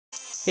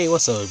Hey,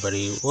 what's up,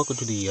 everybody? Welcome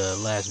to the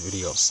last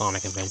video of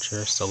Sonic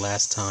Adventure. So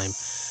last time,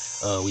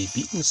 we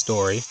beaten the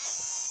story,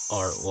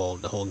 or well,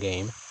 the whole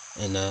game,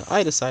 and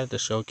I decided to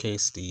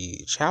showcase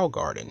the Chao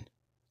Garden.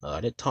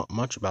 I didn't talk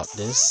much about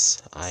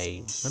this.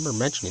 I remember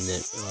mentioning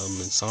it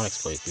in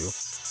Sonic's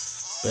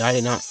playthrough, but I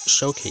did not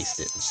showcase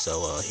it.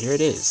 So here it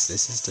is.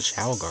 This is the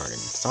Chao Garden,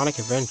 Sonic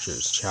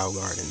Adventures Chao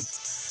Garden,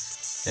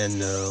 and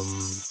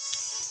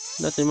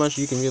nothing much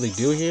you can really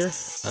do here.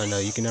 I know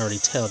you can already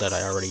tell that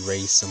I already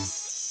raised some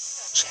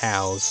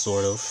chows,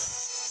 sort of.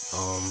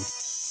 Um,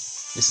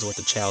 this is what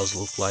the chows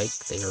look like.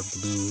 They are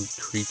blue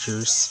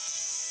creatures.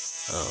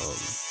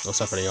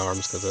 Except for the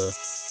arms, because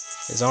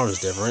his arm is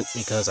different,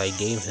 because I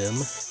gave him,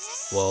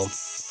 well,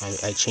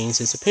 I changed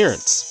his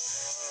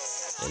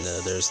appearance. And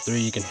there's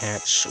 3 you can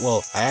hatch.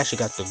 Well, I actually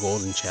got the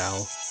golden chow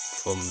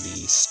from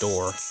the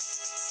store.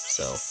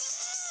 So,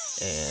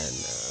 and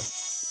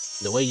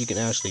the way you can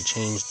actually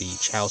change the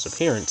chow's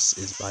appearance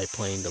is by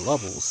playing the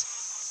levels.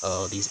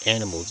 These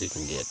animals you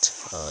can get.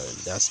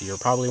 You're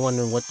probably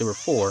wondering what they were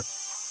for.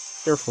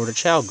 They're for the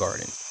Chao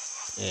Garden,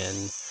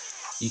 and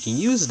you can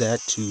use that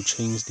to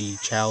change the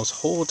Chow's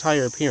whole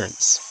entire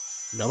appearance.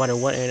 No matter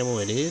what animal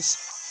it is,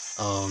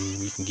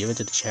 you can give it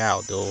to the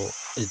Chow.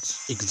 It's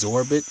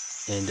absorb it,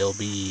 and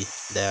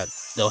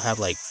they'll have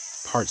like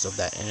parts of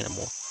that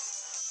animal,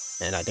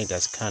 and I think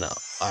that's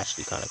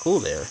actually kind of cool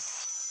there.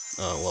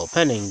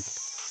 Pending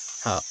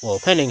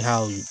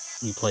how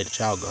you play the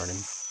Chao Garden.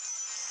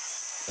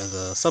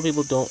 As, some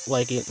people don't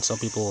like it, and some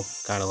people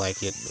kind of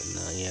like it,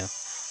 and yeah,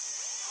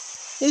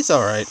 it's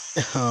all right.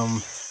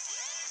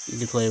 You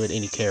can play with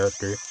any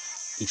character,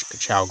 each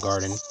Chao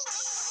Garden.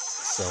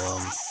 So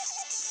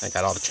I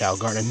got all the Chao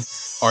Garden,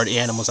 or the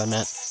animals I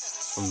meant,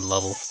 from the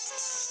level.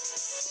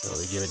 So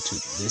they give it to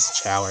this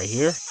Chow right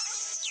here.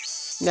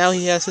 Now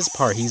he has his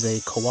part. He's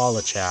a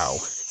koala Chow,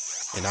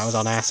 and I was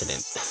on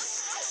accident.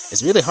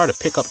 It's really hard to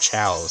pick up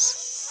Chows.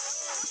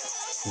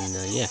 And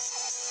yeah,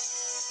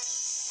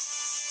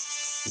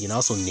 you can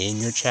also name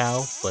your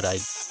Chow, but I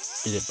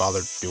didn't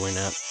bother doing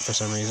that for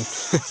some reason.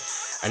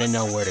 I didn't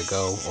know where to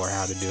go or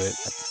how to do it.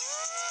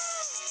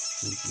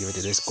 Give it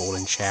to this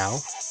golden Chow,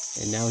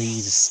 and now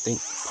he's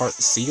part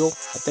seal.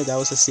 I think that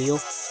was a seal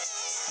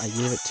I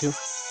gave it to.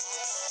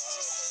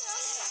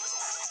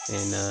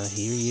 And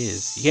here he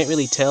is. You can't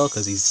really tell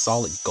because he's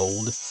solid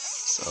gold.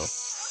 So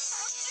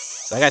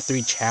I got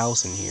 3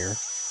 chows in here,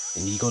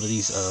 and you go to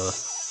these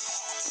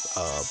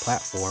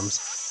platforms,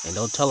 and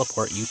they'll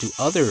teleport you to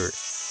other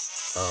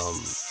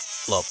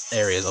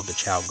areas of the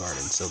Chow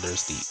Garden. So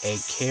there's the Egg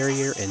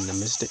Carrier and the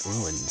Mystic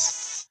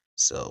Ruins.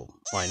 So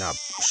why not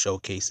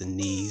showcasing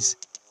these?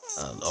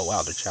 Oh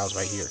wow, the Chow's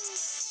right here.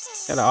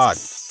 Kinda odd.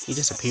 He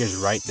just appears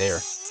right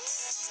there.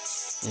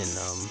 And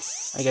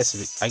I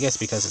guess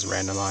because it's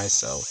randomized,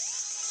 so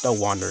don't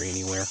wander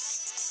anywhere.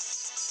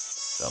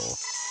 So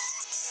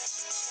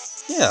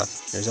yeah,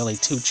 there's only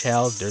 2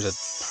 chows. There's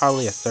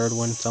probably a third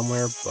one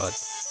somewhere, but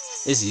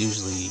it's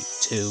usually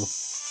 2.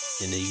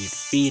 And then you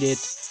feed it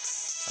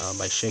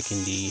by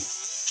shaking the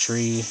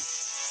tree.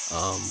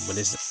 When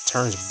it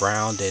turns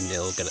brown, then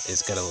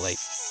it's gonna like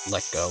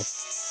let go.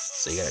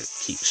 So you gotta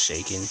keep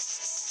shaking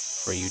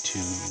for you to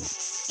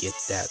get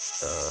that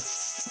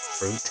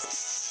fruit.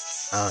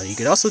 You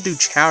can also do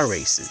chow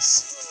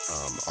races,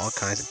 all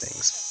kinds of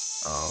things.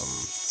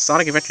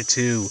 Sonic Adventure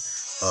 2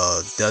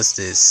 does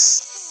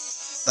this.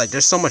 Like,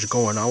 there's so much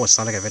going on with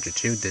Sonic Adventure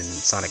 2 than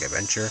Sonic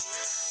Adventure.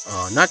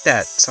 Not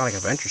that Sonic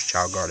Adventure's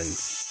Chao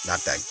Garden's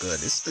not that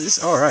good. It's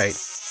all right.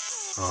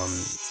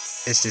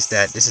 It's just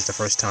that this is the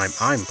first time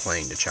I'm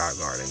playing the Chao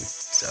Garden.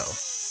 So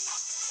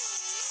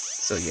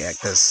yeah,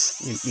 because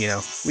you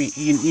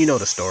know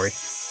the story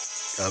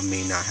of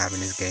me not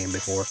having this game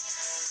before.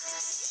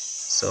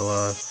 So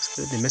let's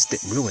go to the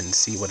Mystic Ruins,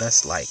 see what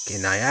that's like.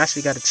 And I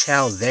actually got a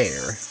Chow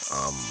there.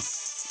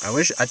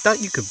 I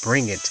thought you could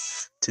bring it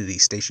to the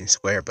Station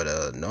Square, but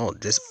no,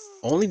 just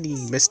only the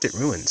Mystic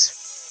Ruins.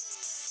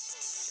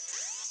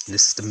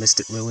 This is the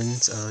Mystic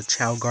Ruins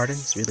Chow Garden.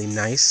 It's really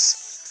nice.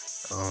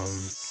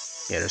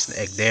 Yeah, there's an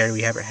egg there.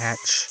 We have it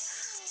hatch.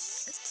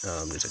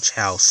 There's a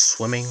Chow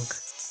swimming.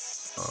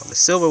 The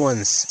silver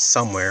one's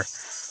somewhere.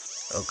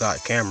 Oh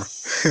god, camera.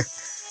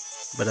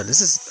 But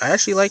I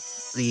actually like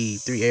the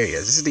 3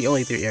 areas. This is the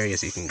only 3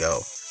 areas you can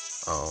go.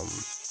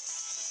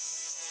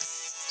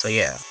 So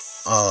yeah.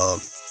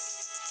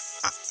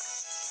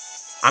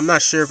 I'm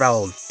not sure if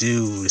I'll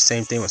do the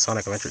same thing with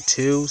Sonic Adventure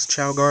 2's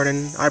Chao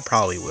Garden. I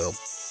probably will.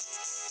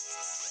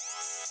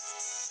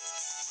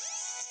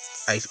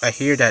 I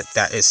hear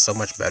that is so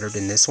much better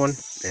than this one,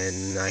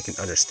 and I can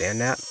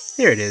understand that.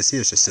 Here it is.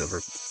 Here's the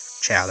silver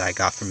Chow that I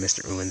got from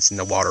Mr. Ruins in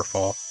the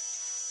waterfall.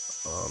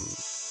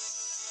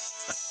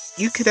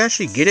 You could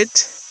actually get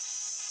it.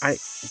 I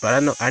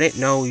didn't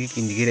know you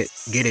can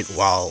get it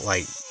while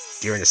like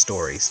during the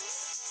stories.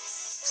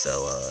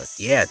 So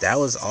yeah, that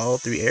was all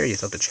 3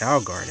 areas of the Chao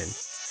Garden,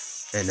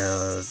 and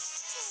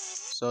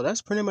so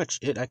that's pretty much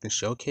it I can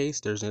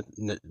showcase. There's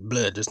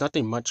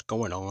nothing much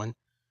going on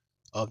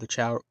of the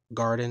Chao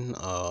Garden.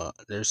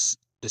 There's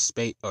the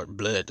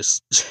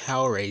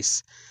Chow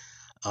race.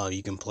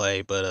 You can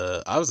play,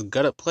 but I was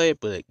gonna play it,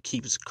 but it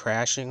keeps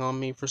crashing on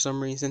me for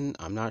some reason.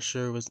 I'm not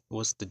sure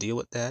what's the deal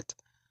with that.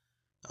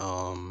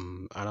 I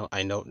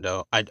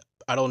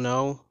don't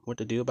know what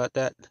to do about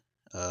that.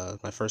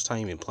 My first time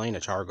even playing a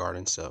Chao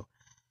Garden, so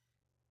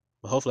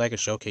but hopefully I can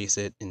showcase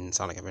it in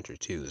Sonic Adventure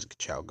 2's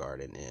Chao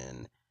Garden.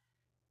 And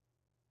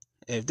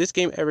if this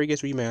game ever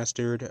gets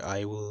remastered,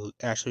 I will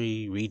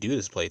actually redo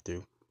this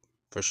playthrough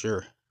for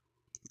sure.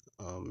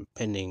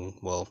 Pending,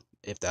 well,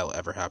 if that will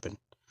ever happen.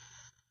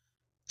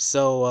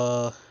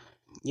 So,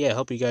 yeah,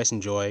 hope you guys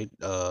enjoyed.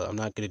 I'm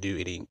not gonna do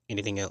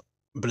anything else,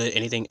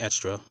 anything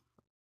extra.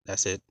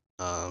 That's it.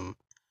 I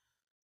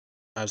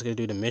was gonna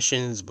do the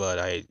missions, but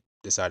I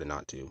decided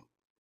not to.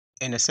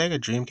 In the Sega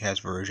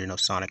Dreamcast version of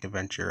Sonic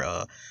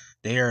Adventure,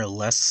 they are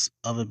less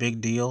of a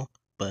big deal,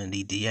 but in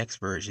the DX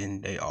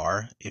version, they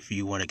are. If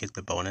you want to get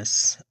the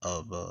bonus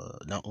of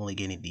not only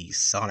getting the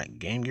Sonic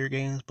Game Gear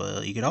games,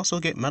 but you can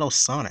also get Metal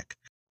Sonic.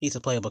 He's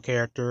a playable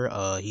character.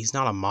 He's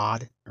not a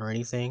mod or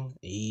anything.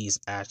 He's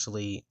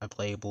actually a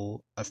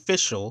playable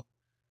official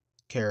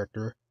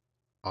character.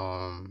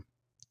 Um,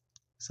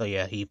 so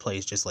yeah, he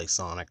plays just like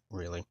Sonic,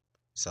 really.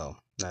 So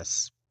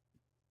that's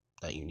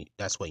what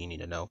you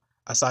need to know.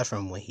 Aside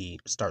from when he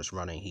starts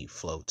running, he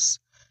floats.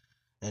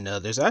 And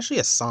there's actually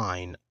a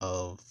sign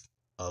of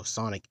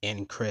Sonic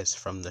and Chris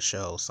from the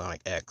show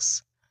Sonic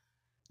X,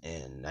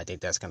 and I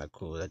think that's kind of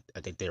cool.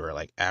 I think they were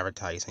like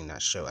advertising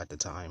that show at the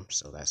time,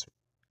 so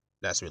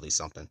that's really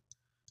something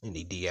in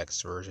the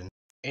DX version.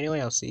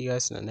 Anyway, I'll see you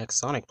guys in the next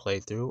Sonic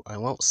playthrough. I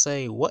won't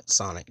say what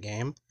Sonic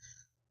game,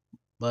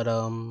 but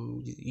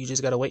you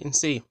just gotta wait and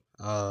see.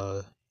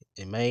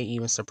 It may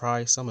even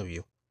surprise some of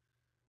you.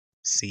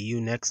 See you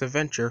next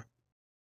adventure.